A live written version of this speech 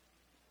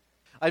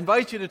I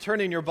invite you to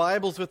turn in your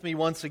Bibles with me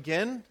once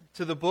again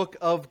to the book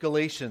of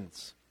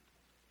Galatians.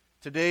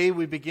 Today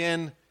we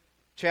begin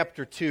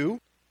chapter 2.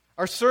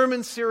 Our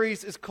sermon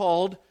series is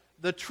called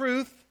The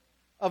Truth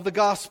of the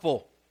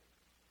Gospel,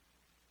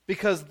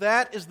 because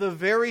that is the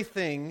very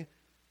thing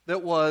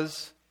that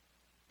was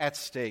at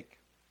stake.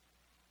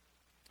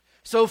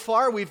 So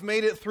far, we've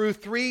made it through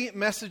 3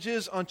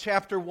 messages on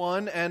chapter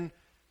 1, and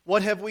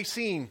what have we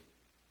seen?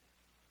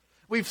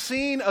 We've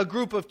seen a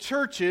group of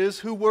churches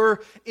who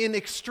were in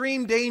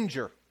extreme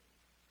danger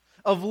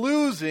of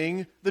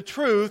losing the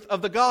truth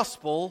of the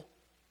gospel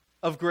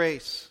of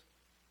grace.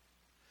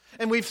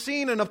 And we've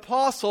seen an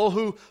apostle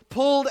who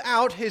pulled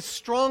out his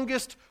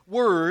strongest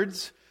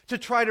words to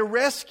try to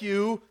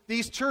rescue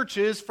these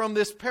churches from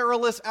this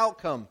perilous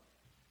outcome.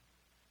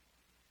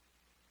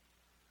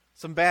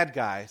 Some bad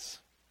guys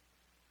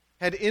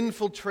had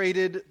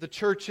infiltrated the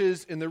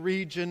churches in the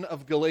region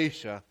of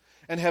Galatia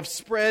and have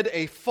spread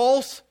a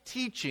false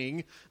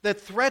teaching that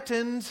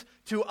threatens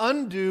to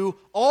undo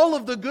all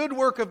of the good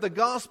work of the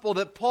gospel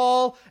that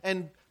Paul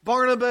and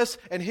Barnabas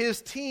and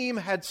his team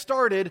had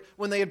started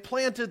when they had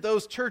planted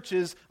those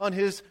churches on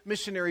his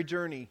missionary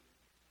journey.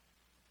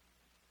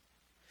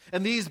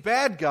 And these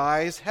bad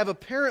guys have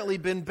apparently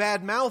been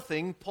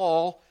bad-mouthing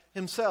Paul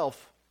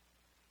himself.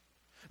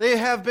 They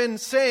have been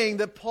saying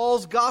that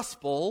Paul's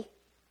gospel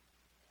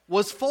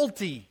was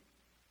faulty,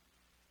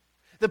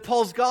 that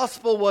Paul's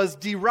gospel was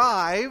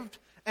derived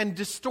and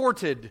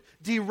distorted,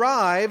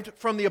 derived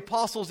from the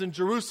apostles in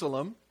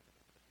Jerusalem,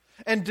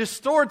 and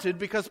distorted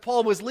because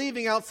Paul was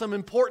leaving out some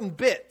important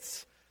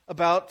bits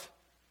about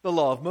the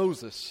law of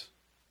Moses.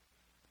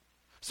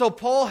 So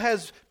Paul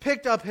has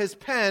picked up his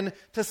pen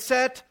to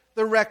set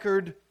the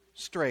record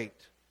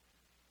straight.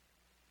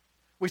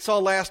 We saw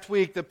last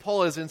week that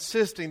Paul is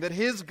insisting that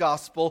his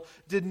gospel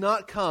did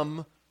not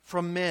come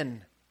from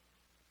men.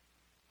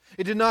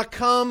 It did not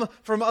come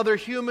from other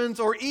humans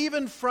or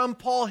even from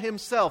Paul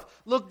himself.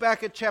 Look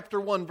back at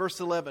chapter 1, verse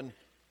 11.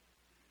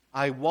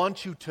 I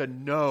want you to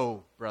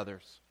know,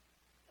 brothers,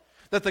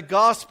 that the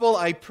gospel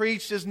I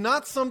preached is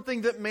not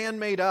something that man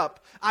made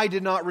up. I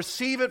did not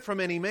receive it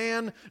from any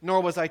man, nor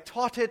was I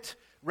taught it.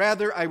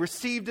 Rather, I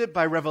received it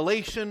by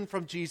revelation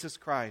from Jesus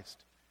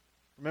Christ.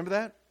 Remember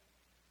that?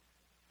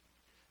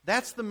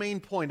 That's the main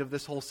point of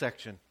this whole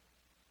section.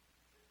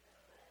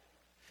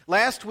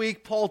 Last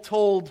week, Paul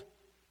told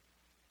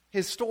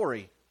his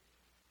story.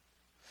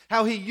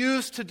 How he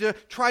used to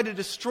try to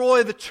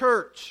destroy the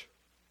church.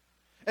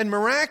 And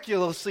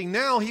miraculously,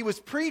 now he was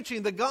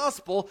preaching the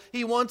gospel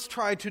he once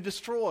tried to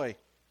destroy.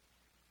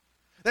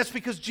 That's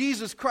because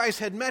Jesus Christ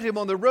had met him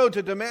on the road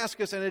to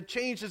Damascus and had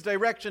changed his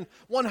direction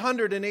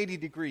 180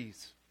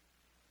 degrees.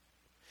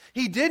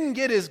 He didn't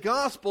get his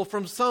gospel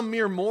from some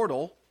mere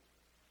mortal.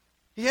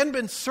 He hadn't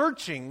been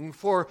searching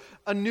for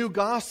a new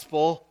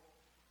gospel.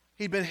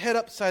 He'd been hit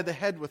upside the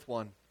head with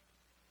one.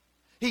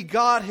 He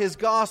got his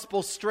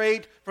gospel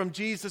straight from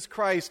Jesus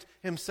Christ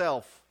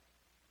himself.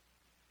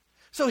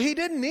 So he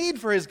didn't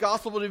need for his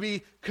gospel to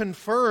be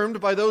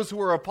confirmed by those who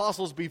were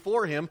apostles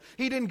before him.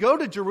 He didn't go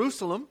to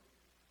Jerusalem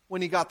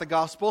when he got the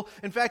gospel.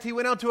 In fact, he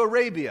went out to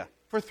Arabia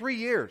for 3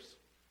 years.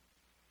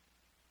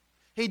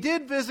 He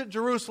did visit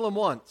Jerusalem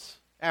once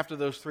after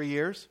those 3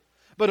 years,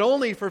 but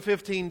only for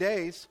 15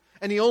 days.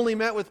 And he only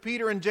met with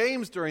Peter and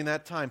James during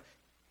that time.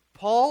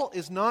 Paul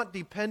is not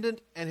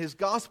dependent, and his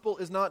gospel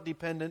is not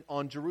dependent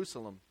on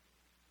Jerusalem.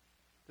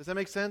 Does that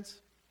make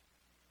sense?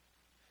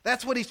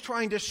 That's what he's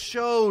trying to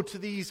show to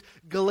these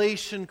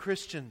Galatian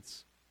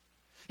Christians.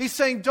 He's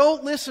saying,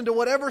 don't listen to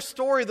whatever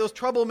story those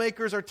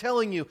troublemakers are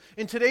telling you.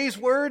 In today's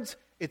words,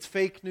 it's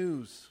fake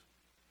news.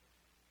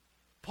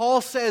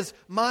 Paul says,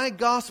 my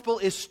gospel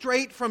is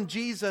straight from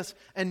Jesus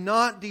and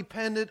not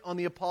dependent on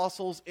the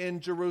apostles in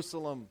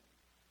Jerusalem.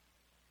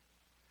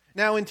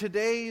 Now, in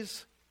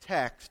today's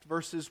text,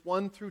 verses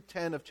 1 through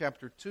 10 of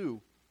chapter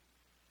 2,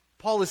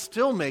 Paul is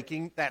still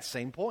making that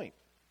same point.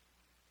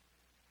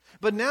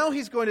 But now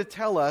he's going to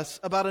tell us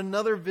about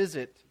another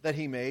visit that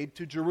he made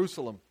to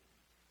Jerusalem.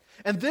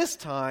 And this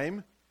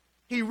time,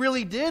 he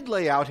really did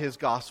lay out his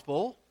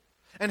gospel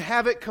and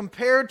have it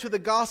compared to the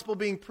gospel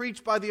being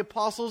preached by the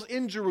apostles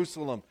in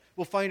Jerusalem.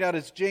 We'll find out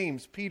it's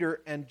James,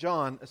 Peter, and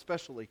John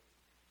especially.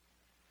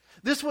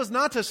 This was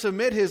not to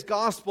submit his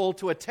gospel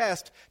to a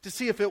test to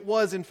see if it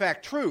was in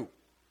fact true.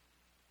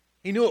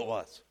 He knew it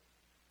was.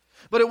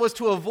 But it was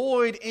to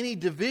avoid any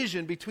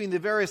division between the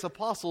various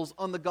apostles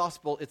on the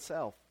gospel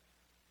itself.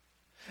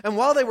 And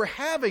while they were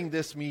having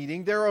this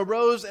meeting, there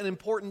arose an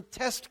important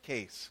test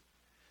case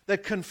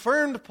that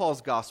confirmed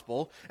Paul's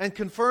gospel and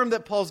confirmed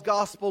that Paul's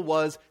gospel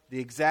was the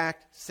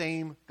exact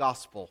same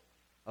gospel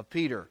of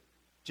Peter,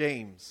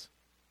 James,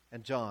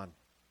 and John.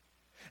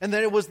 And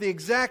that it was the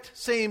exact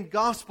same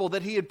gospel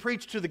that he had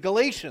preached to the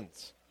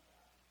Galatians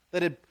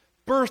that had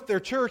birthed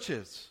their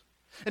churches.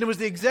 And it was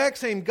the exact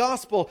same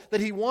gospel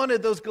that he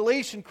wanted those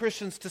Galatian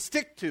Christians to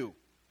stick to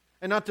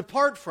and not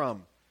depart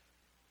from.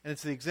 And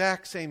it's the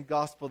exact same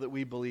gospel that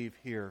we believe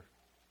here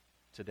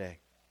today.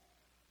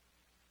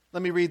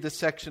 Let me read this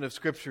section of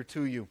Scripture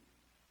to you.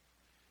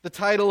 The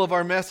title of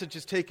our message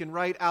is taken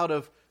right out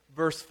of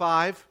verse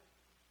 5.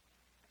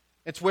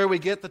 It's where we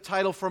get the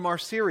title from our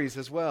series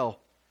as well.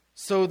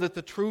 So that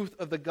the truth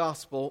of the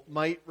gospel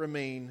might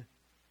remain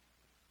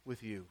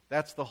with you.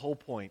 That's the whole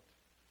point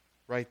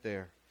right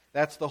there.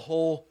 That's the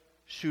whole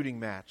shooting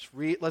match.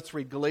 Let's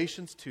read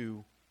Galatians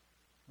 2,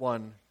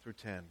 1 through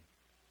 10.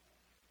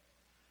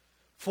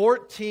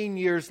 14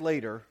 years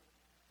later,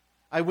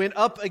 I went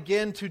up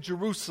again to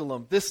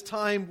Jerusalem, this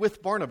time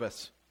with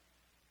Barnabas.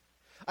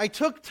 I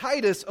took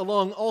Titus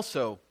along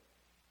also.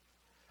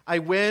 I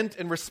went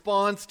in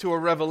response to a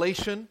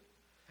revelation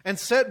and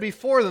set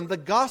before them the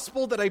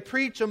gospel that I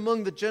preach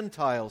among the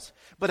Gentiles.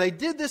 But I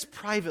did this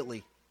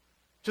privately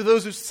to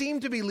those who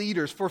seemed to be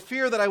leaders, for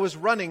fear that I was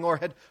running or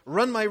had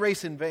run my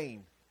race in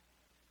vain.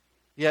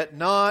 Yet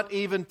not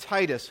even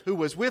Titus, who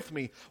was with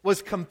me,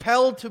 was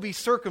compelled to be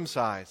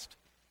circumcised,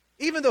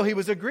 even though he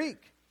was a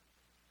Greek.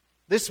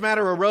 This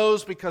matter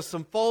arose because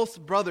some false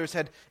brothers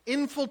had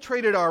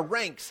infiltrated our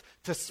ranks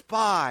to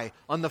spy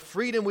on the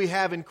freedom we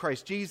have in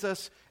Christ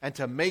Jesus and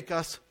to make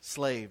us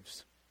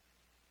slaves.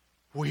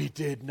 We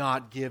did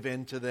not give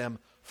in to them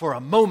for a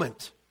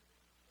moment,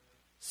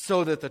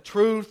 so that the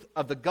truth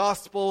of the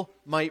gospel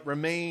might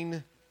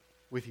remain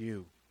with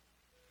you.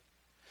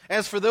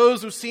 As for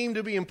those who seem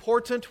to be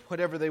important,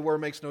 whatever they were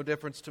makes no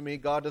difference to me.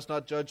 God does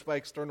not judge by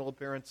external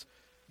appearance.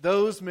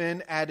 Those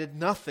men added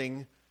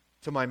nothing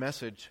to my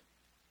message.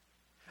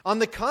 On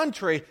the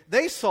contrary,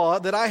 they saw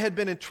that I had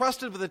been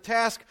entrusted with the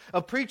task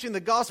of preaching the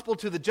gospel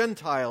to the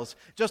Gentiles,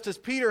 just as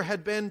Peter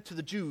had been to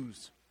the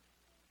Jews.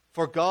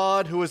 For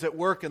God, who is at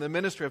work in the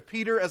ministry of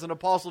Peter as an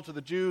apostle to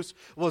the Jews,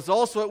 was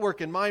also at work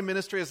in my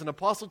ministry as an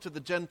apostle to the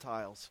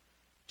Gentiles.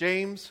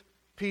 James,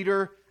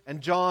 Peter,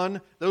 and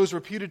John, those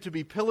reputed to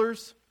be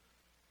pillars,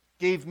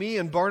 gave me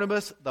and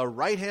Barnabas the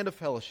right hand of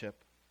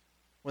fellowship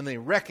when they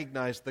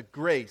recognized the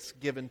grace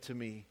given to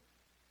me.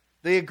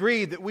 They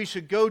agreed that we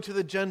should go to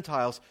the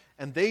Gentiles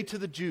and they to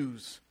the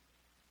Jews.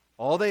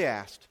 All they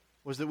asked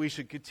was that we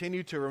should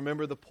continue to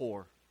remember the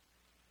poor,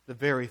 the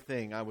very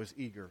thing I was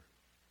eager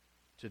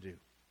to do.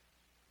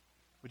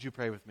 Would you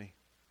pray with me?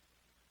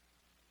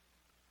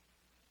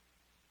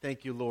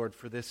 Thank you, Lord,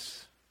 for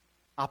this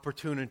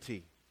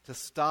opportunity to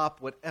stop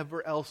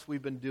whatever else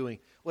we've been doing,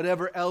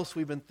 whatever else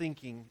we've been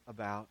thinking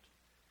about,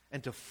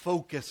 and to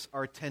focus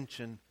our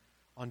attention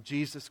on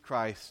Jesus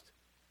Christ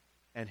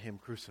and Him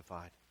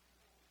crucified.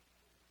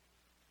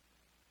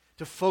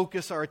 To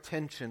focus our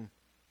attention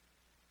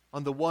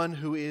on the one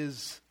who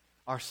is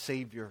our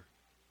Savior,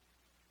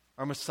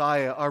 our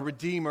Messiah, our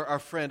Redeemer, our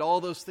friend,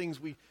 all those things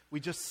we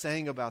just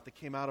sang about that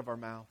came out of our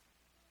mouth.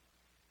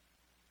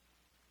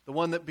 The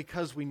one that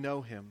because we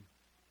know Him,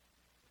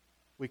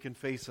 we can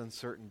face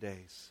uncertain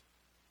days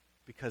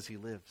because He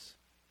lives.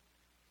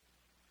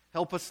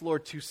 Help us,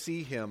 Lord, to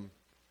see Him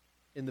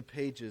in the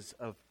pages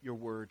of your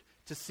word,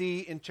 to see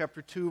in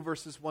chapter 2,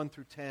 verses 1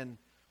 through 10,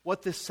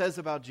 what this says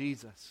about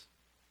Jesus,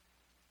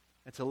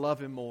 and to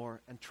love Him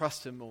more, and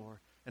trust Him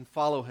more, and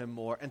follow Him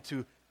more, and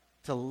to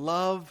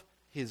love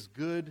His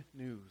good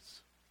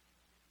news,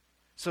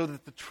 so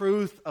that the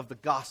truth of the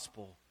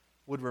gospel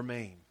would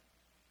remain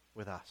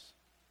with us.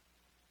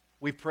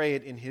 We pray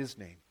it in His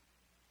name.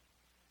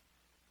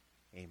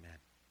 Amen.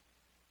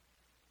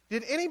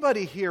 Did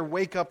anybody here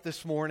wake up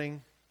this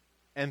morning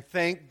and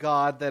thank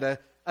God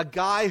that a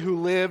guy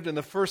who lived in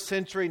the first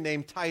century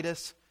named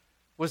Titus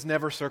was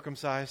never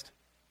circumcised?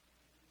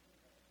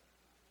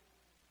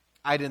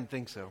 I didn't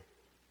think so.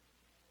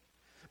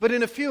 But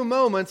in a few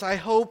moments, I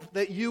hope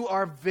that you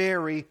are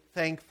very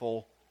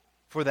thankful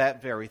for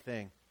that very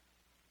thing.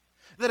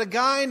 That a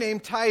guy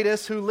named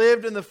Titus who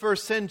lived in the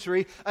first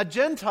century, a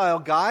Gentile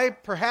guy,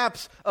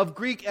 perhaps of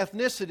Greek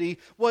ethnicity,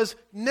 was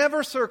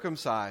never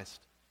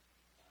circumcised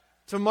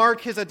to mark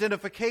his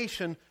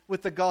identification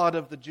with the God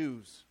of the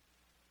Jews.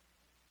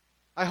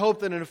 I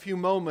hope that in a few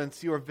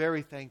moments you are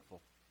very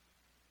thankful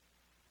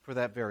for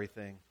that very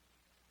thing.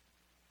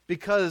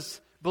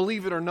 Because,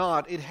 believe it or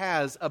not, it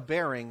has a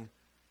bearing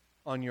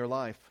on your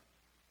life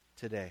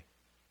today.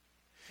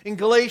 In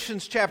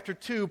Galatians chapter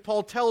 2,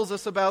 Paul tells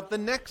us about the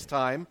next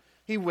time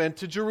he went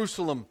to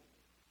Jerusalem.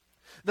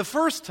 The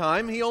first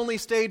time he only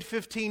stayed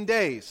 15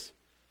 days,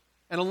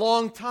 and a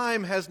long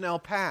time has now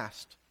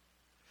passed.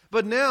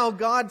 But now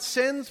God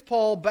sends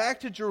Paul back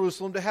to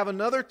Jerusalem to have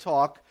another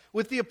talk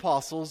with the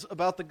apostles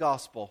about the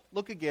gospel.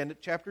 Look again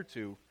at chapter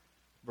 2,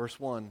 verse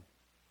 1.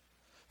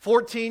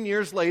 14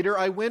 years later,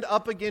 I went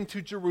up again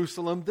to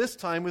Jerusalem, this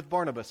time with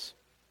Barnabas.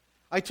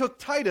 I took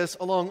Titus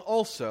along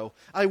also.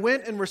 I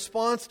went in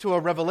response to a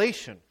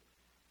revelation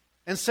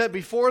and set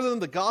before them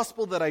the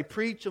gospel that I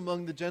preach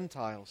among the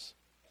Gentiles.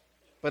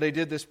 But I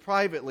did this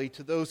privately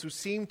to those who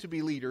seemed to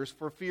be leaders,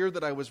 for fear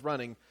that I was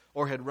running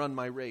or had run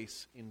my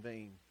race in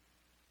vain.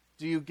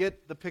 Do you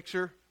get the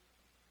picture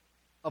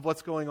of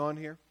what's going on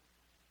here?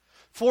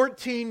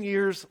 14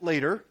 years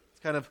later,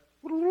 it's kind of,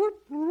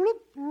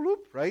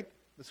 right?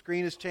 The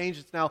screen has changed.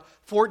 It's now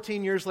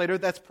 14 years later.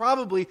 That's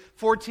probably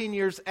 14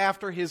 years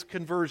after his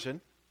conversion.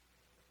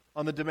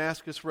 on the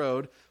Damascus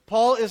Road,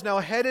 Paul is now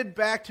headed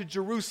back to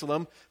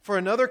Jerusalem for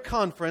another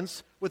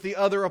conference with the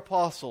other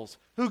apostles.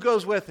 Who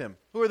goes with him?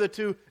 Who are the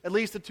two, at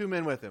least the two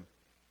men with him?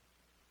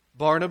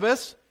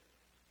 Barnabas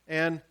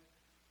and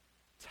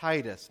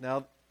Titus.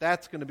 Now,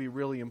 that's going to be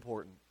really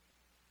important.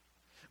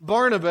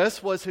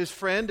 Barnabas was his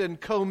friend and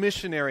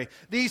co-missionary.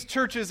 These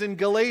churches in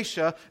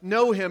Galatia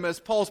know him as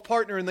Paul's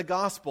partner in the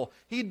gospel.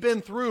 He'd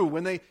been through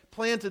when they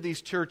planted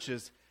these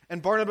churches,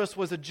 and Barnabas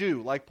was a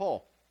Jew like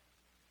Paul.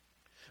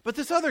 But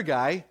this other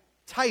guy,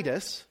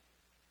 Titus,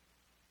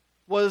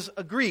 was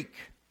a Greek.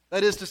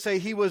 That is to say,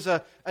 he was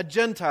a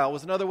Gentile,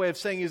 was another way of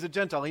saying he was a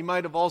Gentile. He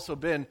might have also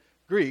been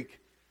Greek,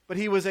 but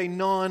he was a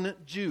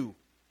non-Jew.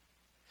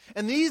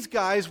 And these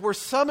guys were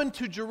summoned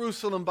to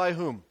Jerusalem by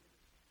whom?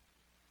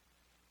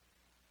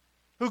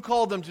 Who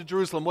called them to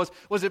Jerusalem?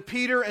 Was it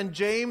Peter and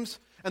James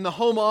and the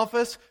home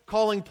office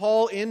calling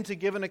Paul in to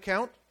give an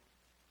account?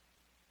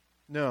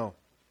 No.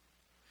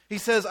 He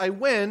says, I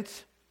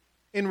went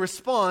in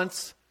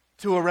response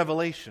to a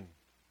revelation.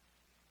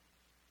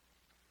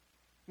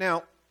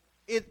 Now,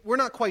 we're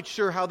not quite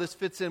sure how this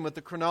fits in with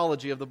the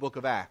chronology of the book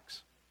of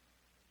Acts.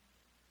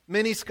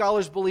 Many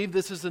scholars believe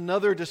this is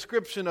another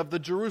description of the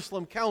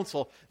Jerusalem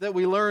Council that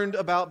we learned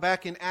about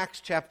back in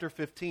Acts chapter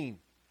 15.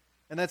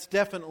 And that's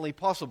definitely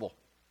possible.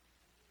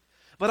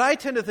 But I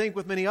tend to think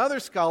with many other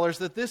scholars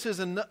that this is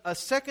a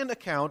second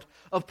account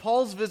of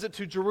Paul's visit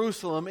to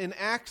Jerusalem in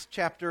Acts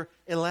chapter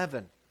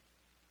 11.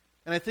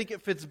 And I think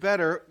it fits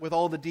better with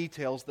all the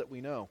details that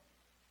we know.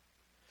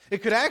 It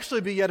could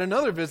actually be yet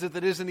another visit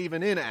that isn't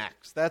even in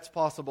Acts. That's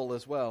possible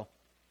as well.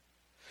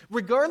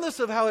 Regardless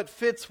of how it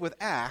fits with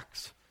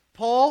Acts,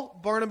 Paul,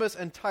 Barnabas,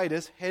 and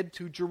Titus head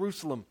to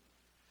Jerusalem.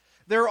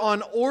 They're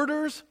on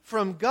orders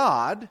from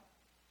God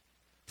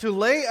to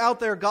lay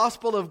out their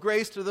gospel of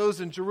grace to those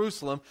in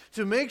Jerusalem,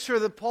 to make sure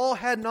that Paul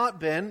had not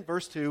been,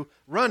 verse 2,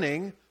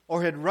 running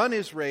or had run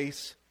his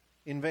race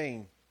in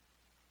vain.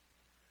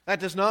 That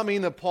does not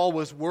mean that Paul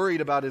was worried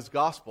about his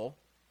gospel.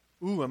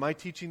 Ooh, am I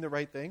teaching the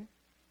right thing?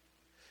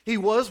 He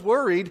was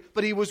worried,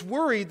 but he was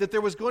worried that there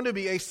was going to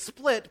be a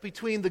split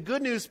between the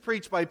good news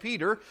preached by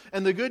Peter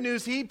and the good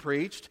news he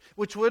preached,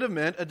 which would have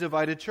meant a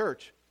divided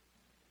church,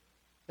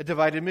 a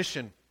divided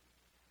mission.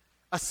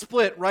 A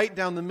split right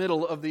down the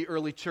middle of the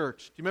early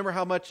church. Do you remember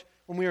how much,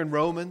 when we were in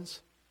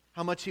Romans,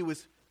 how much he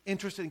was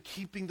interested in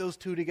keeping those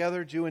two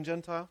together, Jew and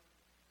Gentile?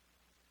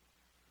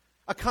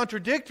 A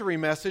contradictory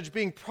message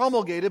being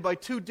promulgated by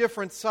two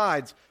different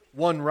sides,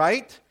 one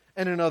right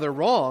and another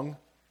wrong,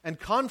 and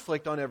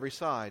conflict on every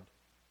side.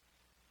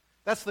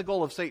 That's the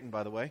goal of Satan,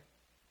 by the way.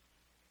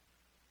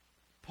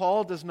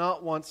 Paul does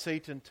not want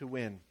Satan to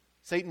win.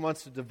 Satan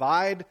wants to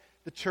divide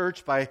the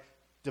church by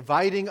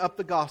dividing up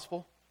the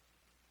gospel.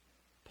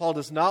 Paul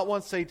does not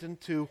want Satan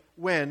to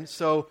win,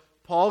 so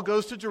Paul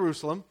goes to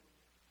Jerusalem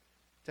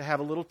to have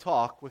a little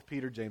talk with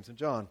Peter, James, and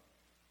John.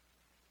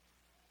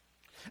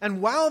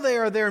 And while they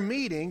are there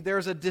meeting, there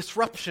is a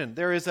disruption,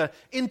 there is an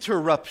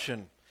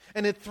interruption,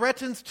 and it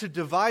threatens to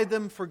divide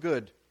them for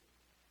good.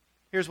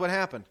 Here's what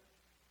happened.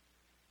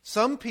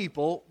 Some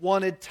people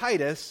wanted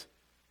Titus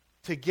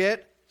to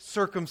get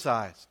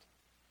circumcised.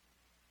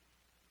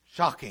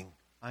 Shocking,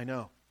 I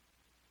know.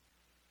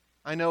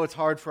 I know it's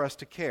hard for us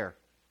to care,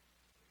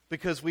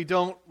 because we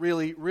don't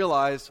really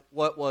realize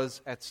what was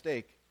at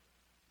stake.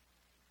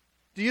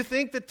 Do you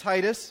think that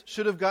Titus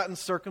should have gotten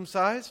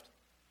circumcised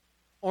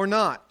or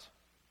not?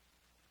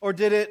 Or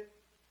did it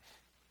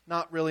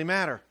not really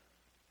matter?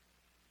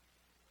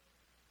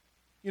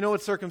 You know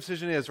what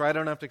circumcision is, right? I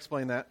don't have to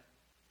explain that.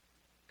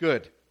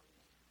 Good.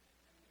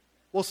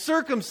 Well,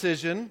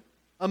 circumcision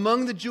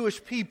among the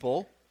Jewish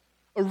people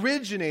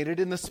originated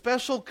in the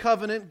special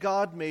covenant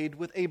God made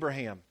with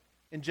Abraham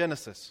in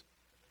Genesis,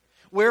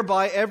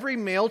 whereby every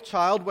male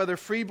child, whether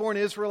freeborn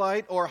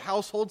Israelite or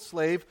household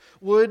slave,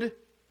 would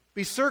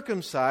be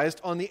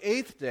circumcised on the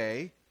 8th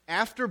day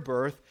after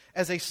birth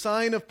as a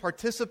sign of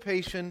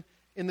participation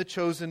in the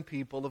chosen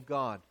people of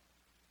God.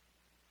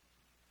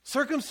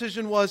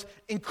 Circumcision was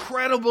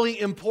incredibly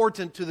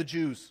important to the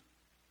Jews.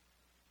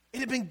 It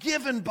had been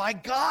given by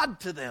God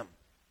to them,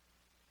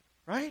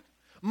 right?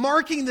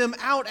 Marking them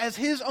out as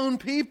His own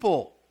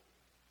people.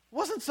 It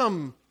wasn't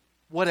some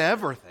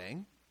whatever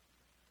thing.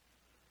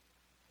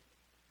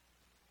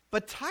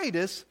 But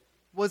Titus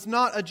was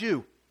not a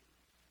Jew.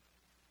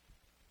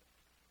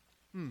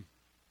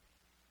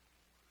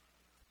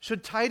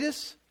 Should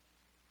Titus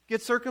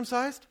get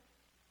circumcised?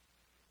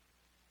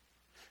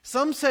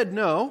 Some said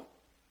no,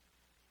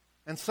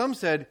 and some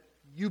said,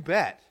 you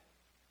bet.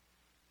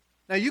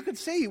 Now you could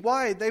see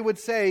why they would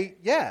say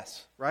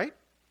yes, right?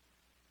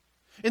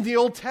 In the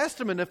Old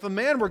Testament, if a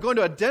man were going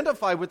to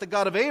identify with the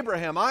God of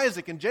Abraham,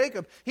 Isaac, and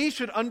Jacob, he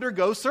should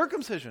undergo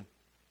circumcision.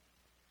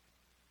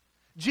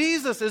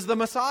 Jesus is the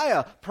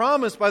Messiah,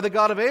 promised by the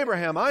God of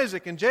Abraham,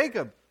 Isaac, and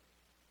Jacob.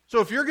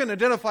 So if you're going to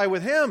identify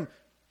with Him,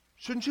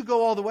 shouldn't you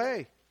go all the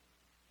way?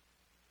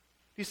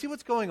 Do you see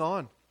what's going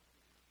on?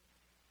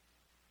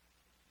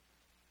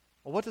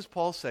 Well, what does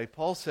Paul say?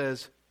 Paul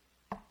says,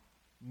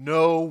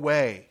 no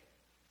way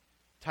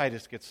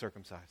Titus gets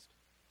circumcised.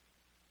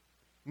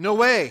 No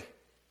way.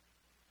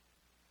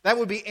 That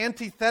would be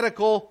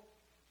antithetical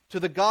to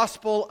the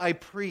gospel I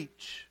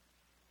preach.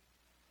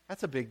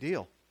 That's a big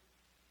deal.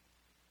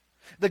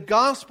 The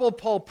gospel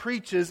Paul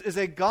preaches is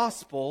a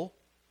gospel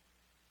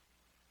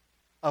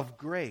of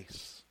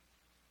grace.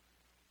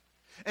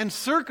 And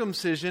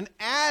circumcision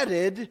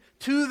added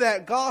to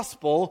that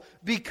gospel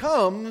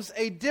becomes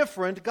a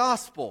different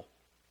gospel.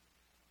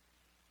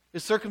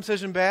 Is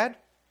circumcision bad?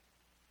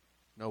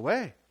 No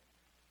way.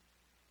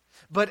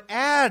 But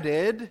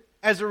added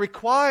as a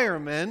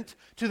requirement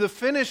to the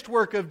finished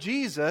work of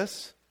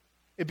Jesus,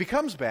 it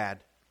becomes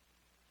bad.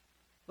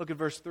 Look at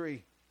verse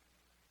 3.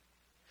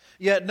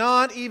 Yet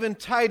not even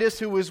Titus,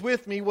 who was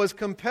with me, was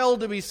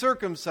compelled to be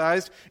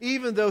circumcised,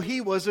 even though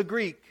he was a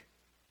Greek.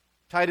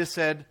 Titus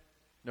said,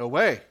 no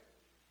way.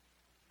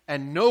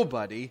 And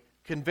nobody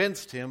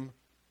convinced him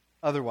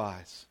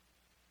otherwise.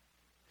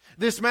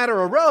 This matter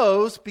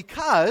arose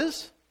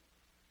because,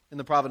 in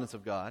the providence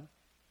of God,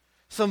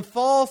 some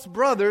false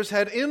brothers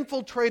had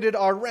infiltrated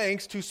our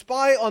ranks to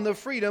spy on the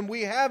freedom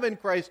we have in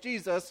Christ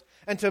Jesus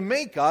and to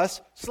make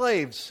us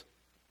slaves.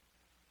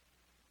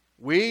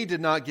 We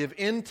did not give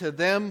in to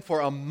them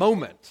for a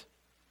moment,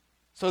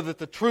 so that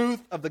the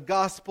truth of the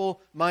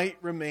gospel might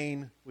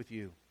remain with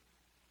you.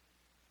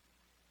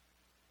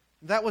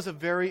 That was a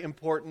very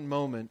important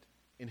moment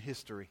in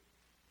history.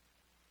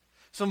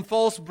 Some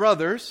false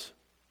brothers,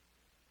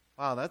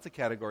 wow, that's a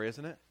category,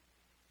 isn't it?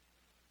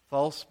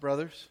 False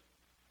brothers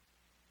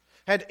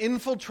had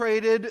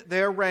infiltrated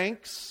their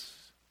ranks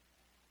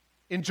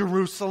in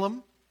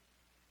Jerusalem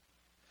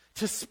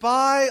to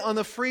spy on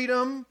the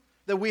freedom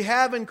that we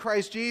have in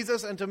Christ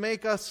Jesus and to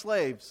make us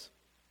slaves.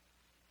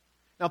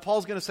 Now,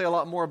 Paul's going to say a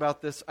lot more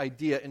about this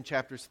idea in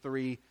chapters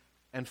 3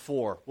 and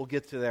 4. We'll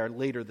get to there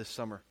later this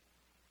summer.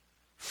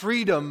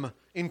 Freedom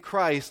in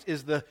Christ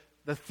is the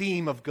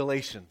theme of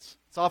Galatians.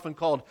 It's often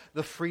called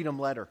the freedom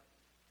letter.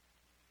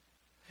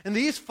 And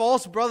these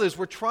false brothers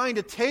were trying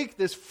to take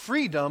this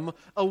freedom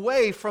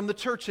away from the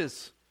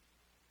churches.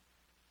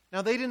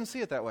 Now, they didn't see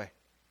it that way.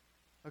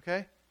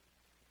 Okay?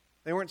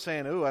 They weren't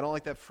saying, ooh, I don't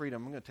like that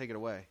freedom, I'm going to take it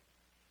away.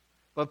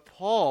 But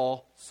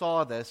Paul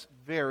saw this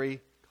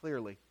very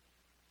clearly.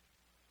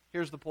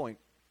 Here's the point.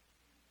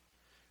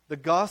 The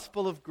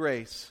gospel of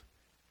grace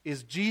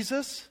is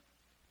Jesus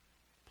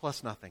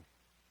plus nothing.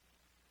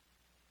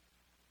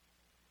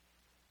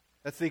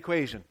 That's the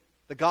equation.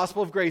 The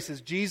gospel of grace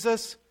is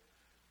Jesus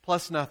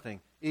plus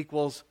nothing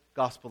equals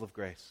gospel of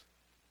grace.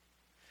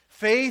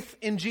 Faith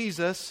in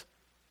Jesus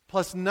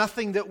plus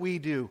nothing that we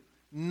do,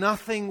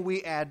 nothing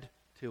we add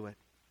to it.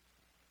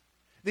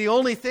 The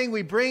only thing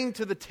we bring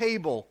to the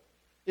table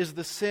is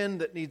the sin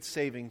that needs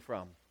saving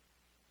from.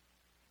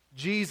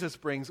 Jesus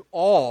brings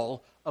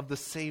all of the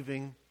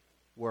saving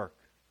work.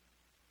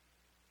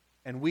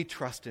 And we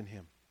trust in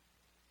Him.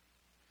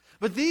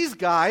 But these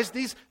guys,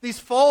 these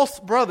false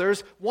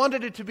brothers,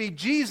 wanted it to be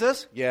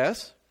Jesus,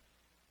 yes,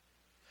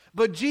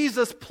 but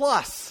Jesus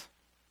plus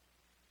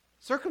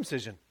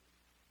circumcision.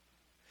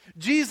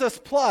 Jesus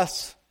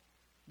plus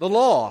the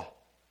law.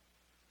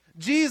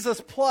 Jesus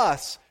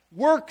plus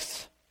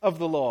works of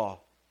the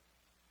law.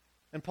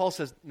 And Paul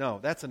says, no,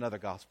 that's another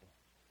gospel.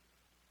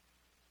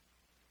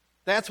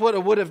 That's what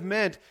it would have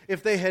meant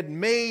if they had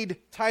made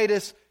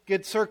Titus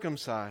get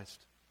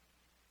circumcised.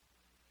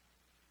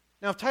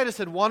 Now, if Titus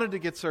had wanted to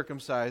get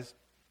circumcised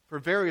for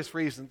various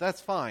reasons,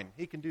 that's fine.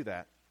 He can do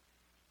that.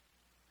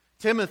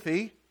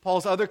 Timothy,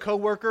 Paul's other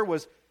co-worker,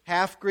 was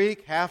half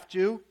Greek, half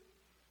Jew.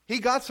 He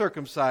got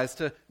circumcised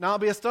to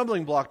not be a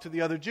stumbling block to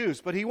the other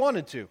Jews, but he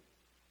wanted to.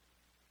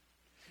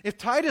 If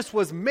Titus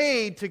was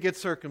made to get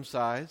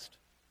circumcised,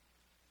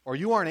 or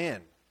you aren't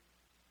in,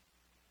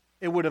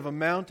 it would have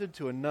amounted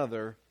to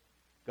another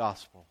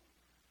gospel.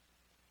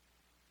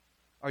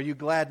 Are you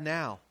glad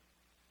now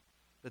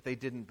that they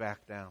didn't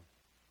back down?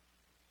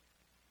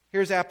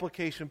 Here's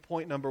application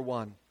point number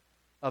 1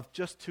 of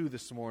just 2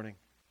 this morning.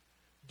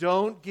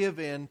 Don't give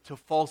in to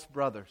false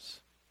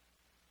brothers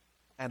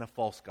and a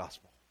false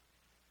gospel.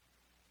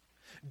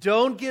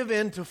 Don't give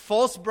in to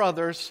false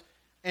brothers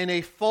and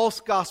a false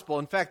gospel.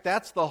 In fact,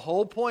 that's the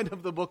whole point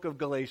of the book of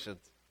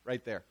Galatians,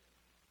 right there.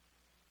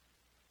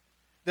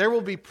 There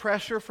will be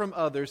pressure from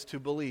others to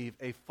believe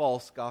a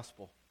false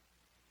gospel.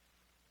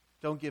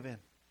 Don't give in.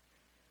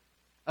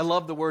 I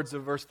love the words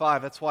of verse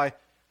 5. That's why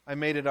I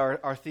made it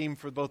our theme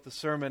for both the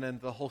sermon and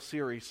the whole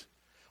series.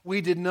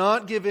 We did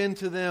not give in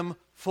to them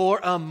for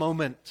a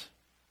moment,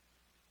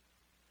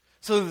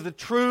 so that the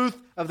truth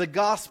of the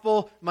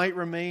gospel might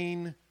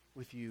remain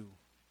with you.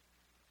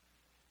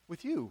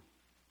 With you.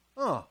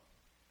 Oh,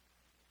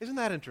 isn't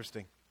that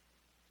interesting?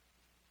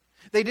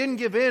 They didn't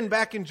give in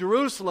back in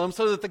Jerusalem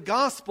so that the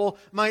gospel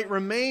might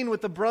remain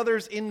with the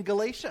brothers in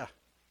Galatia.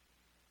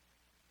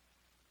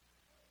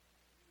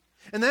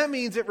 And that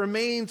means it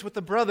remains with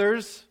the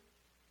brothers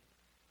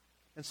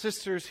and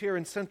sisters here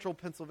in central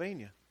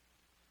Pennsylvania.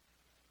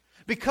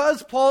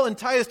 Because Paul and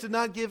Titus did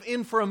not give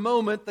in for a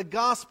moment, the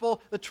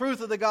gospel, the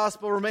truth of the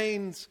gospel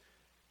remains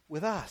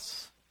with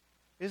us.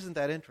 Isn't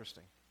that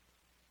interesting?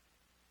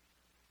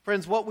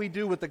 Friends, what we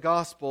do with the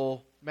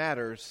gospel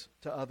matters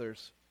to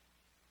others.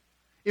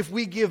 If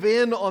we give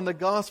in on the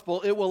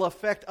gospel, it will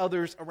affect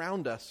others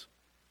around us.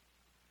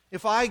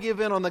 If I give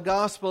in on the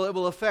gospel, it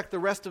will affect the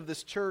rest of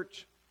this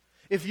church.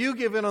 If you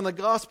give in on the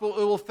gospel,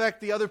 it will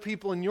affect the other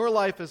people in your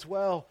life as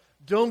well.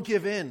 Don't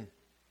give in,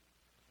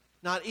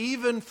 not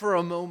even for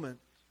a moment,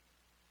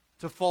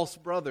 to false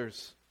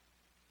brothers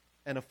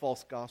and a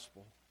false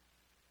gospel.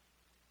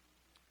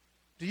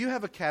 Do you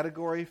have a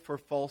category for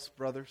false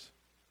brothers?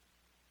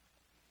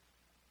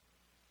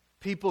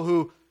 People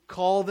who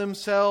call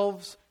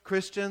themselves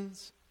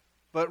Christians,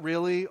 but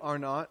really are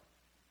not.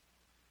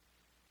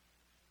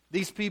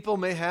 These people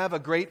may have a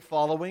great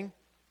following.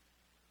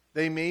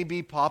 They may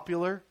be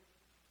popular.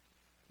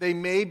 They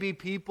may be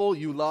people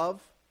you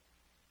love.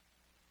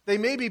 They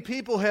may be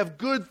people who have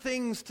good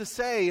things to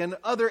say in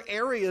other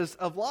areas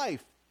of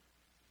life.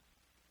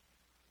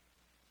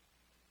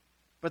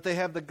 But they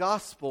have the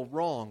gospel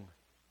wrong.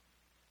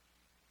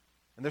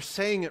 And they're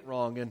saying it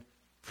wrong and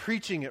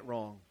preaching it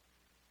wrong.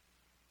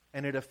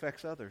 And it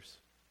affects others.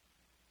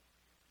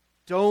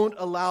 Don't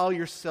allow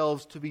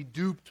yourselves to be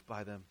duped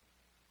by them.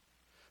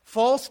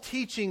 False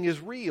teaching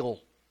is real,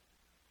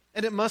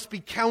 and it must be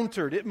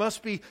countered. It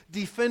must be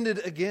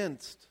defended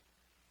against.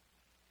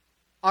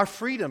 Our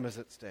freedom is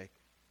at stake.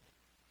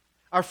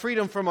 Our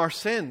freedom from our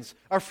sins,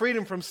 our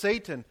freedom from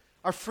Satan,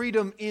 our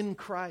freedom in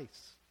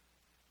Christ.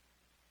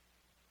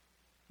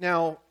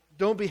 Now,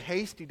 don't be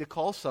hasty to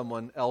call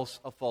someone else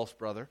a false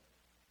brother.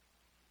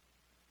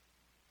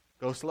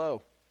 Go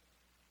slow.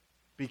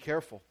 Be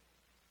careful.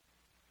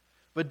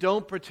 But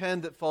don't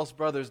pretend that false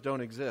brothers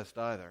don't exist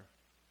either.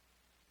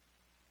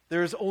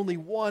 There is only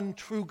one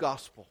true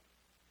gospel,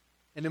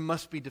 and it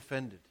must be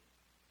defended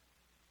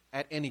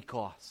at any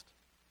cost.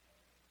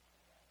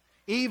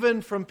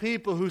 Even from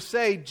people who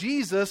say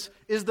Jesus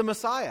is the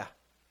Messiah.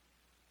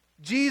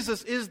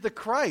 Jesus is the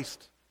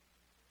Christ.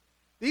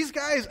 These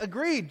guys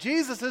agreed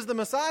Jesus is the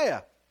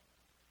Messiah.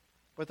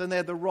 But then they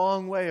had the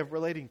wrong way of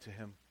relating to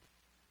him.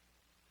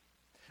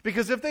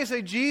 Because if they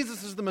say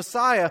Jesus is the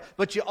Messiah,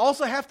 but you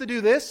also have to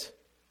do this,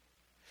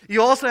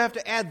 you also have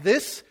to add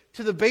this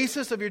to the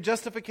basis of your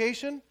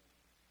justification,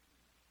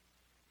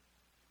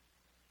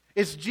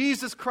 it's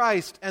Jesus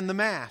Christ and the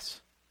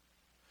Mass,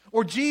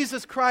 or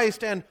Jesus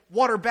Christ and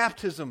water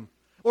baptism,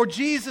 or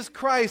Jesus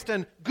Christ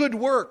and good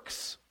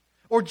works,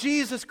 or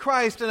Jesus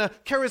Christ and a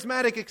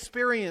charismatic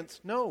experience.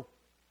 No.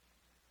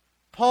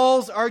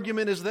 Paul's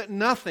argument is that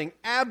nothing,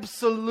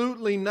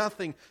 absolutely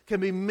nothing,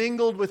 can be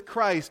mingled with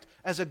Christ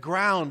as a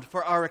ground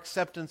for our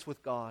acceptance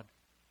with God.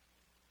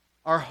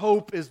 Our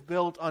hope is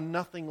built on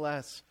nothing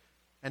less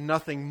and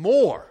nothing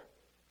more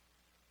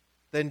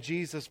than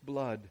Jesus'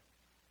 blood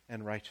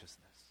and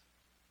righteousness.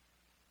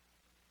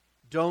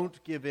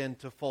 Don't give in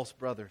to false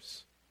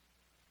brothers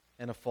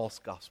and a false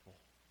gospel.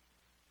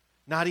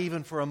 Not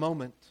even for a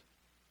moment.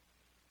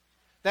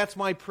 That's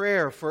my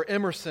prayer for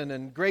Emerson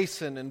and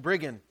Grayson and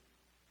Brigham.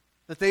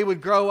 That they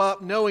would grow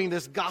up knowing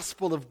this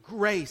gospel of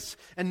grace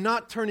and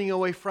not turning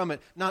away from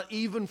it, not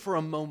even for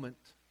a moment,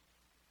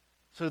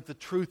 so that the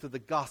truth of the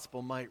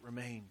gospel might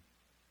remain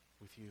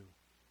with you.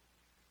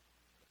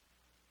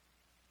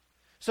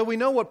 So we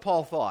know what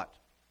Paul thought.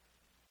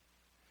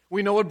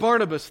 We know what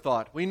Barnabas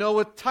thought. We know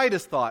what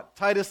Titus thought.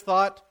 Titus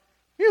thought,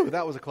 phew,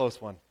 that was a close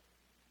one.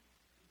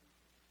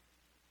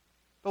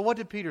 But what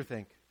did Peter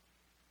think?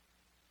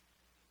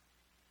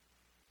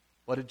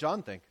 What did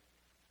John think?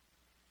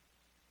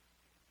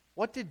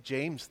 What did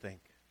James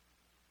think?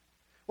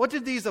 What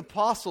did these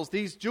apostles,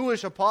 these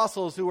Jewish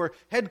apostles who were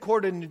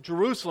headquartered in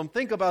Jerusalem,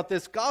 think about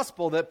this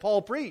gospel that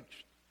Paul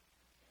preached?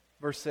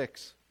 Verse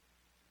 6.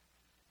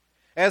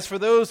 As for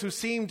those who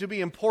seemed to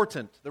be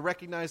important, the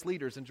recognized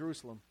leaders in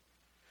Jerusalem,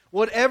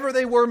 whatever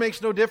they were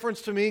makes no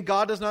difference to me.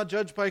 God does not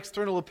judge by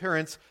external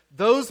appearance.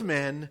 Those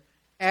men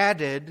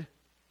added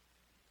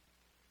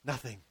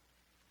nothing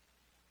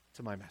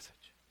to my message.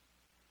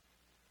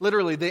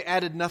 Literally, they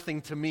added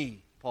nothing to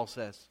me, Paul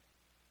says.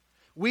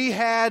 We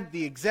had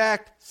the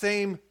exact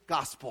same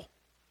gospel.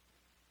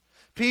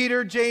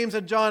 Peter, James,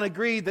 and John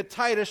agreed that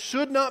Titus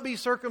should not be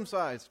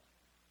circumcised.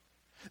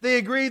 They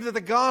agreed that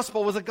the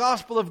gospel was a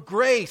gospel of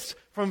grace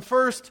from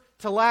first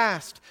to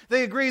last.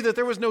 They agreed that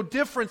there was no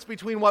difference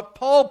between what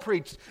Paul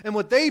preached and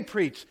what they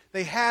preached.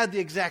 They had the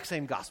exact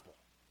same gospel.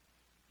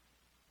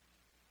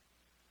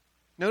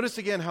 Notice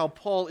again how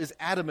Paul is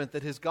adamant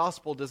that his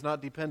gospel does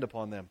not depend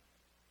upon them.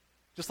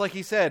 Just like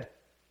he said,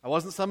 I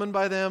wasn't summoned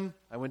by them.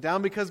 I went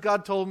down because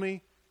God told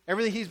me.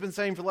 Everything he's been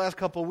saying for the last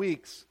couple of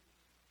weeks,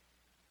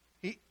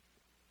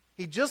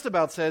 he just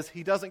about says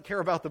he doesn't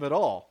care about them at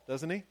all,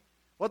 doesn't he?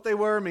 What they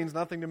were means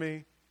nothing to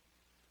me.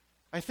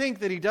 I think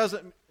that he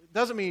doesn't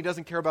mean he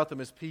doesn't care about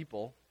them as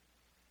people.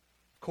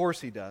 Of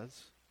course he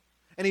does.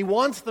 And he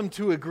wants them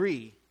to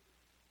agree.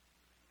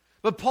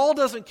 But Paul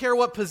doesn't care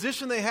what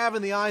position they have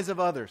in the eyes of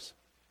others.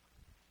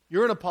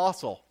 You're an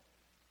apostle.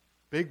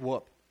 Big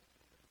whoop.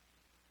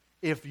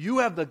 If you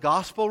have the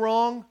gospel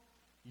wrong,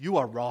 you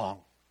are wrong.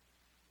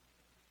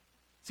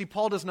 See,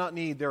 Paul does not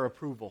need their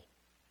approval.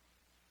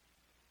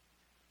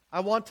 I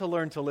want to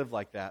learn to live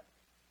like that.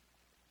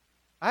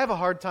 I have a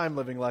hard time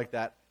living like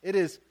that.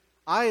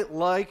 I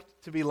like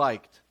to be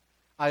liked.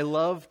 I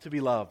love to be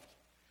loved.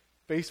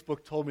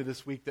 Facebook told me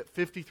this week that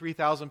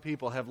 53,000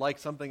 people have liked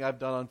something I've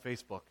done on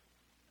Facebook.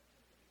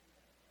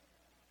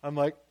 I'm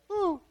like,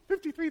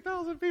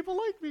 53,000 people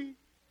like me.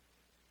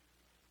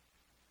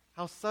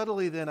 How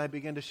subtly then I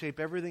begin to shape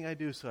everything I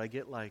do so I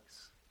get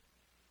likes.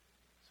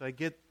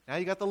 Now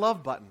you got the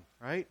love button,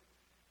 right?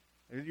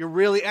 You're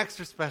really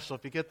extra special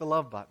if you get the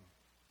love button.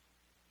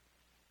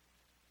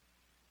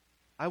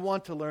 I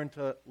want to learn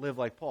to live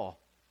like Paul.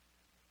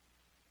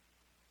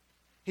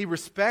 He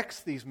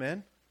respects these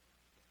men.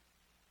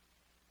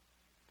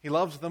 He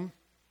loves them,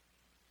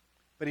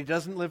 but he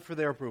doesn't live for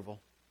their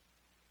approval.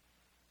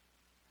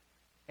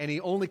 And he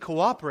only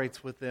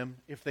cooperates with them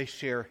if they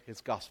share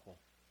his gospel.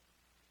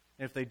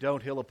 And if they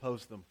don't, he'll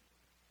oppose them.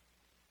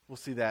 We'll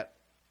see that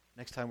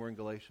next time we're in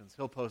Galatians.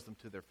 He'll oppose them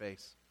to their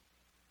face.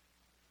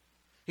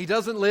 He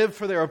doesn't live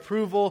for their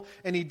approval,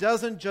 and he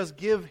doesn't just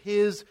give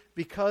his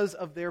because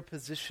of their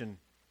position.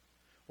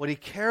 What he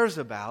cares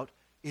about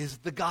is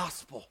the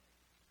gospel.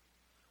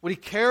 What he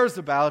cares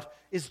about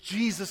is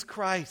Jesus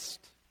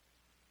Christ.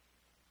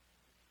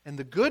 And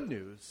the good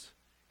news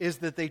is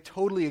that they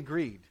totally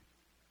agreed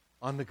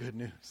on the good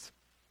news.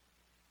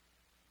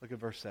 Look at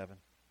verse 7.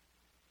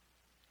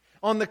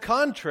 On the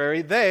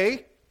contrary,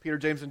 they, Peter,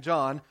 James, and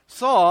John,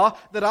 saw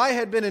that I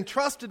had been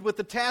entrusted with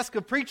the task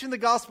of preaching the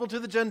gospel to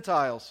the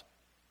Gentiles,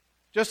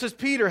 just as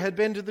Peter had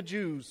been to the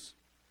Jews.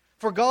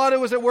 For God, who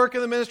was at work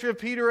in the ministry of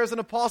Peter as an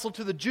apostle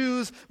to the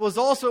Jews, was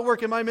also at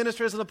work in my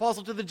ministry as an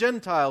apostle to the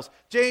Gentiles.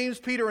 James,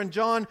 Peter, and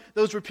John,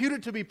 those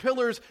reputed to be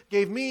pillars,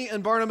 gave me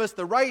and Barnabas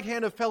the right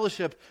hand of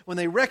fellowship when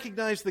they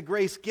recognized the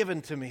grace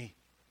given to me.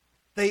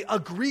 They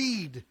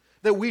agreed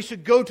that we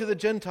should go to the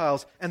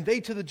Gentiles and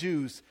they to the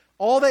Jews.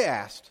 All they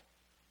asked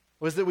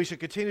was that we should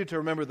continue to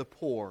remember the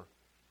poor,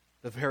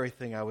 the very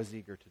thing I was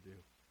eager to do.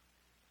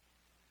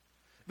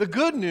 The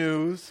good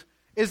news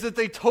is that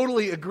they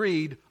totally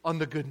agreed on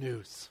the good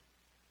news.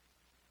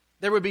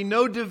 There would be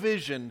no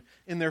division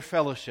in their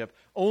fellowship,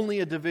 only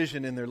a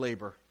division in their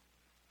labor.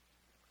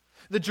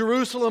 The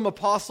Jerusalem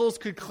apostles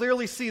could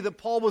clearly see that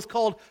Paul was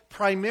called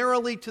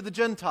primarily to the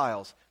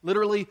Gentiles,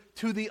 literally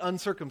to the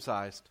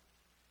uncircumcised.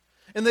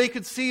 And they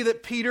could see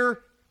that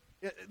Peter,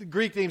 the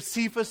Greek name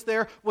Cephas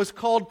there, was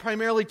called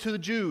primarily to the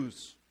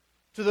Jews,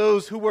 to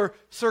those who were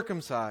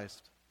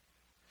circumcised.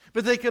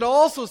 But they could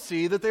also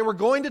see that they were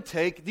going to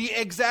take the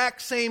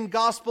exact same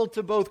gospel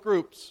to both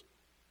groups.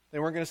 They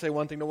weren't going to say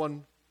one thing to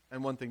one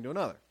and one thing to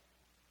another.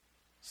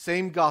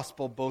 Same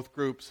gospel, both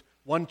groups,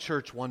 one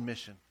church, one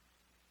mission.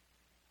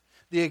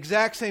 The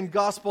exact same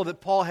gospel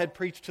that Paul had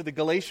preached to the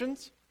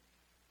Galatians,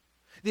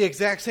 the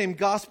exact same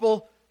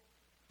gospel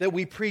that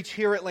we preach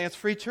here at Lance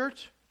Free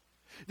Church,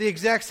 the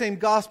exact same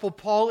gospel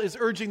Paul is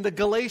urging the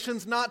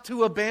Galatians not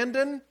to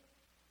abandon,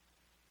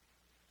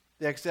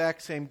 the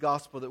exact same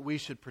gospel that we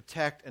should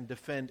protect and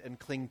defend and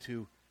cling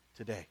to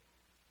today.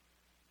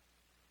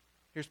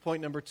 Here's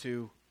point number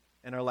 2,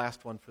 and our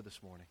last one for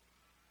this morning.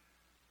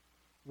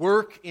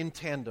 Work in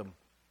tandem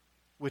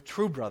with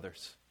true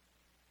brothers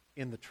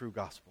in the true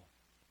gospel.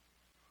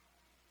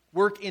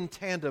 Work in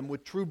tandem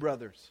with true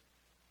brothers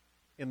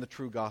in the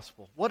true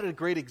gospel. What a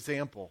great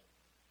example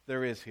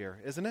there is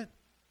here, isn't it?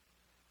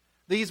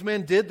 These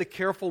men did the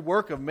careful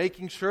work of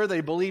making sure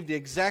they believed the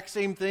exact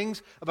same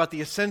things about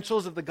the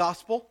essentials of the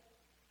gospel,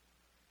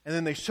 and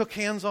then they shook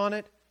hands on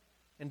it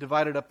and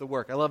divided up the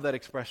work. I love that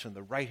expression,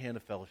 the right hand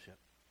of fellowship.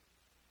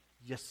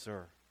 Yes,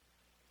 sir.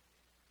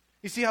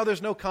 You see how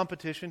there's no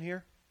competition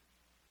here?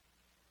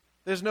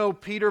 There's no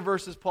Peter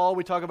versus Paul.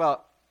 We talk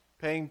about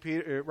robbing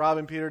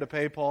Peter to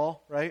pay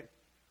Paul, right?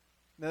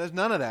 No, there's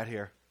none of that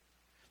here.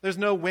 There's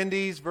no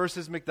Wendy's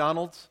versus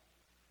McDonald's,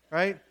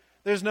 right?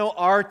 There's no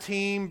our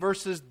team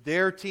versus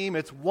their team.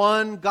 It's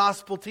one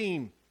gospel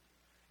team.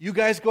 You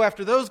guys go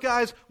after those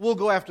guys, we'll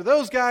go after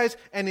those guys,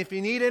 and if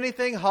you need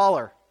anything,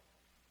 holler.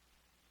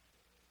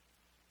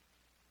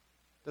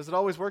 Does it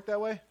always work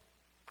that way?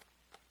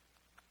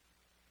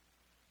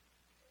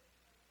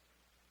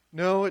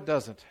 No, it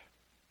doesn't.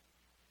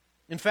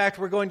 In fact,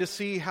 we're going to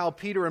see how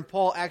Peter and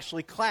Paul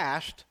actually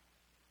clashed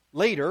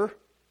later,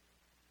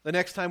 the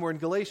next time we're in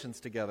Galatians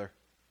together.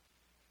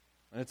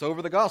 And it's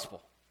over the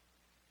gospel.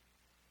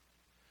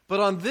 But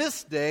on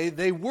this day,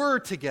 they were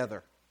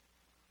together.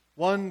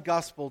 One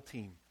gospel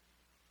team.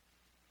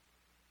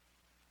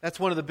 That's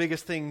one of the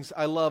biggest things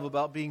I love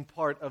about being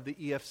part of the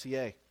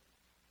EFCA.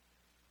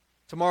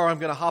 Tomorrow I'm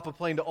going to hop a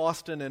plane to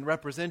Austin and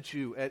represent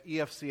you at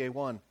EFCA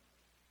 1.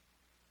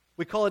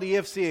 We call it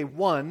EFCA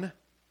 1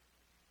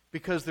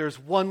 because there's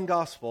one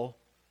gospel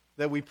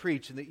that we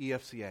preach in the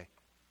EFCA.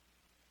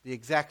 The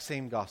exact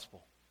same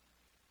gospel.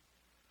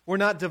 We're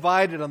not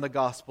divided on the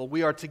gospel.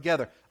 We are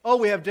together. Oh,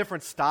 we have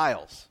different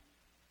styles.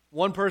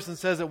 One person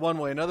says it one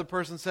way, another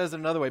person says it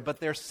another way, but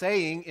they're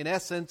saying, in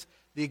essence,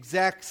 the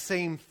exact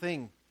same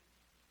thing.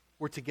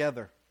 We're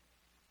together.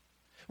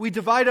 We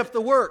divide up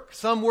the work.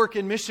 Some work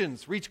in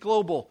missions, Reach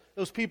Global.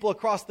 Those people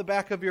across the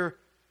back of your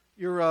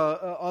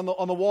on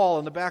the wall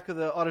in the back of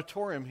the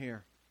auditorium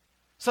here.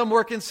 Some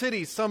work in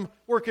cities, some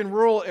work in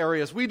rural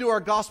areas. We do our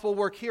gospel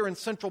work here in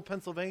central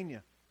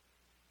Pennsylvania.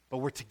 But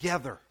we're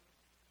together.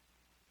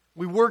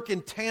 We work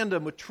in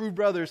tandem with true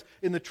brothers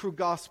in the true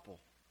gospel.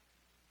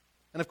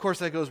 And of course,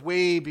 that goes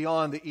way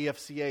beyond the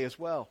EFCA as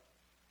well.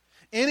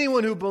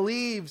 Anyone who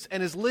believes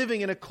and is living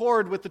in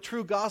accord with the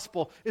true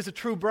gospel is a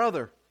true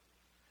brother.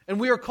 And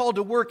we are called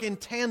to work in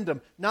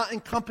tandem, not in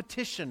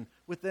competition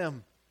with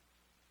them.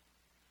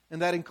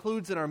 And that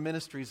includes in our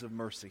ministries of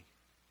mercy.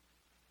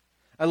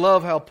 I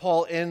love how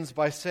Paul ends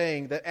by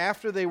saying that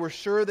after they were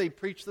sure they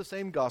preached the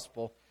same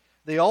gospel,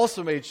 they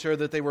also made sure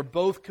that they were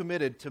both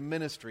committed to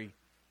ministry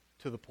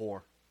to the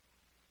poor.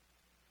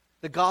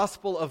 The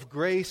gospel of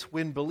grace,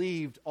 when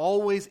believed,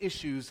 always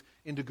issues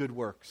into good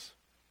works.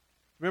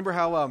 Remember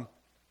how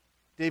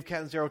Dave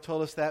Catanzaro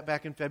told us that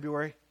back in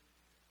February?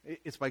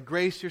 It's by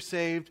grace you're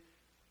saved,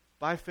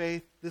 by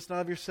faith, this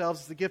not of yourselves,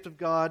 it's the gift of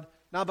God,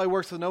 not by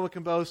works that no one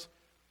can boast.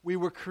 We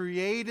were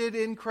created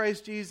in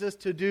Christ Jesus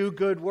to do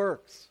good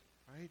works.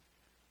 Right?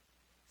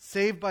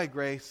 Saved by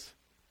grace,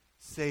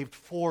 saved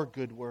for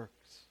good works.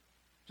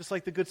 Just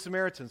like the Good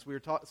Samaritan we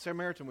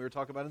were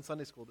talking about in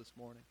Sunday school this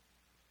morning.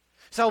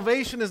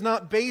 Salvation is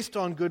not based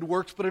on good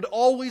works, but it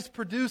always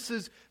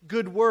produces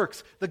good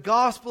works. The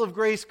gospel of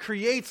grace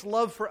creates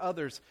love for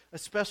others,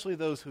 especially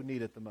those who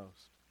need it the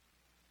most.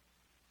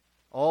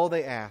 All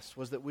they asked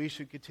was that we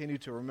should continue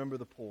to remember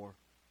the poor,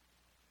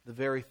 the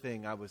very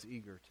thing I was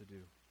eager to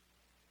do.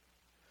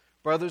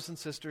 Brothers and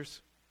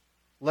sisters,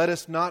 let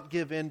us not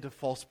give in to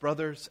false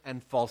brothers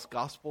and false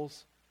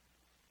gospels,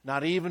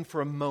 not even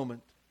for a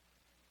moment.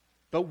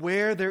 But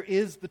where there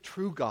is the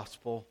true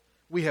gospel,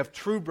 we have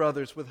true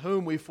brothers with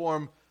whom we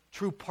form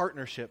true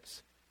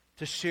partnerships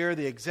to share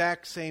the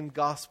exact same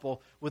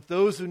gospel with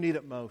those who need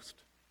it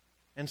most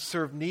and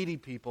serve needy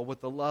people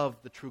with the love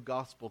the true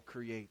gospel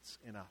creates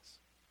in us,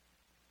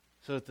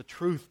 so that the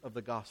truth of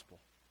the gospel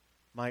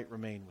might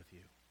remain with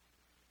you.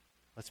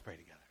 Let's pray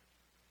together.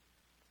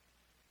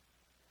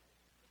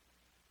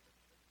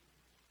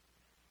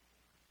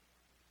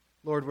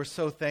 Lord, we're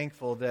so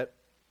thankful that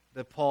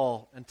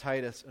Paul and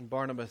Titus and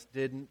Barnabas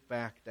didn't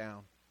back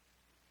down.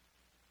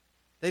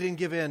 They didn't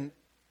give in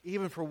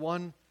even for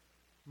one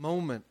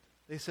moment.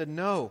 They said,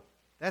 no,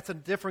 that's a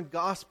different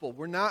gospel.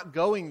 We're not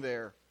going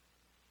there.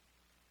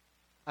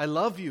 I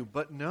love you,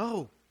 but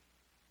no.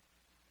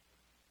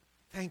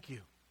 Thank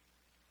you.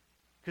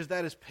 Because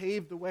that has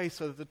paved the way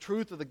so that the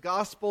truth of the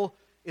gospel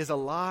is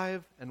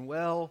alive and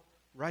well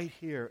right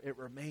here. It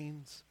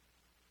remains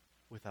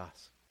with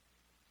us.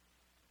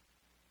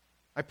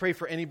 I pray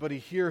for anybody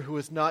here who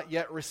has not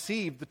yet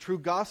received the true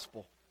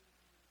gospel,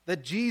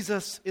 that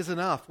Jesus is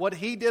enough. What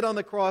He did on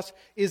the cross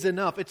is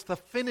enough. It's the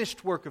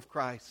finished work of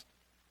Christ.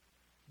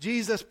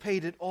 Jesus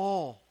paid it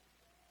all.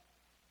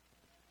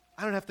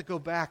 I don't have to go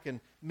back and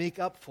make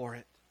up for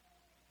it.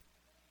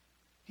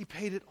 He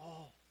paid it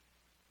all.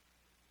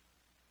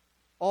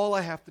 All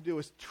I have to do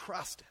is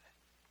trust in it.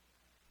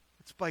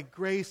 It's by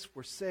grace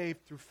we're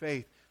saved through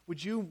faith.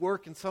 Would you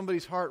work in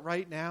somebody's heart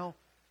right now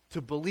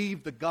to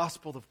believe the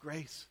gospel of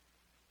grace?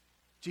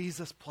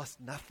 Jesus plus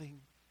nothing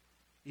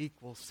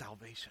equals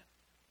salvation.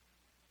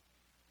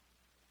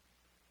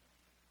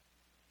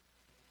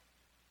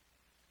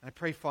 I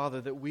pray,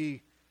 Father, that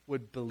we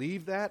would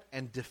believe that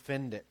and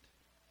defend it.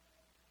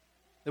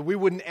 That we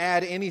wouldn't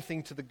add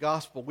anything to the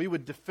gospel. We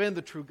would defend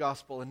the true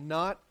gospel and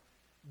not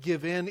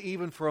give in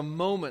even for a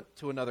moment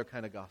to another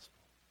kind of gospel.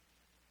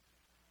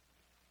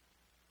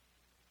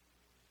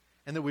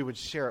 And that we would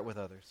share it with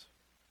others.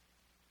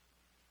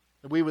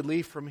 That we would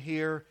leave from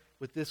here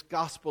with this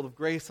gospel of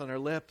grace on our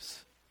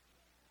lips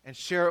and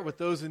share it with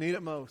those who need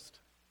it most.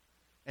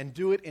 And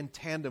do it in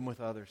tandem with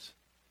others.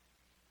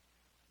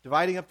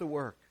 Dividing up the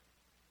work,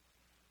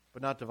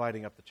 but not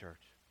dividing up the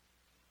church.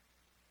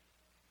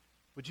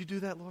 Would you do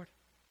that, Lord?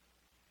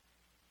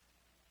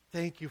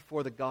 Thank you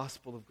for the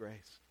gospel of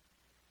grace.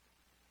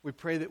 We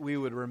pray that we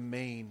would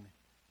remain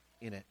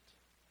in it.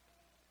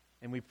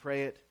 And we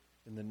pray it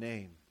in the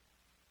name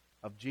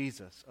of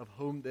Jesus, of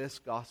whom this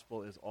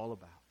gospel is all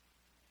about.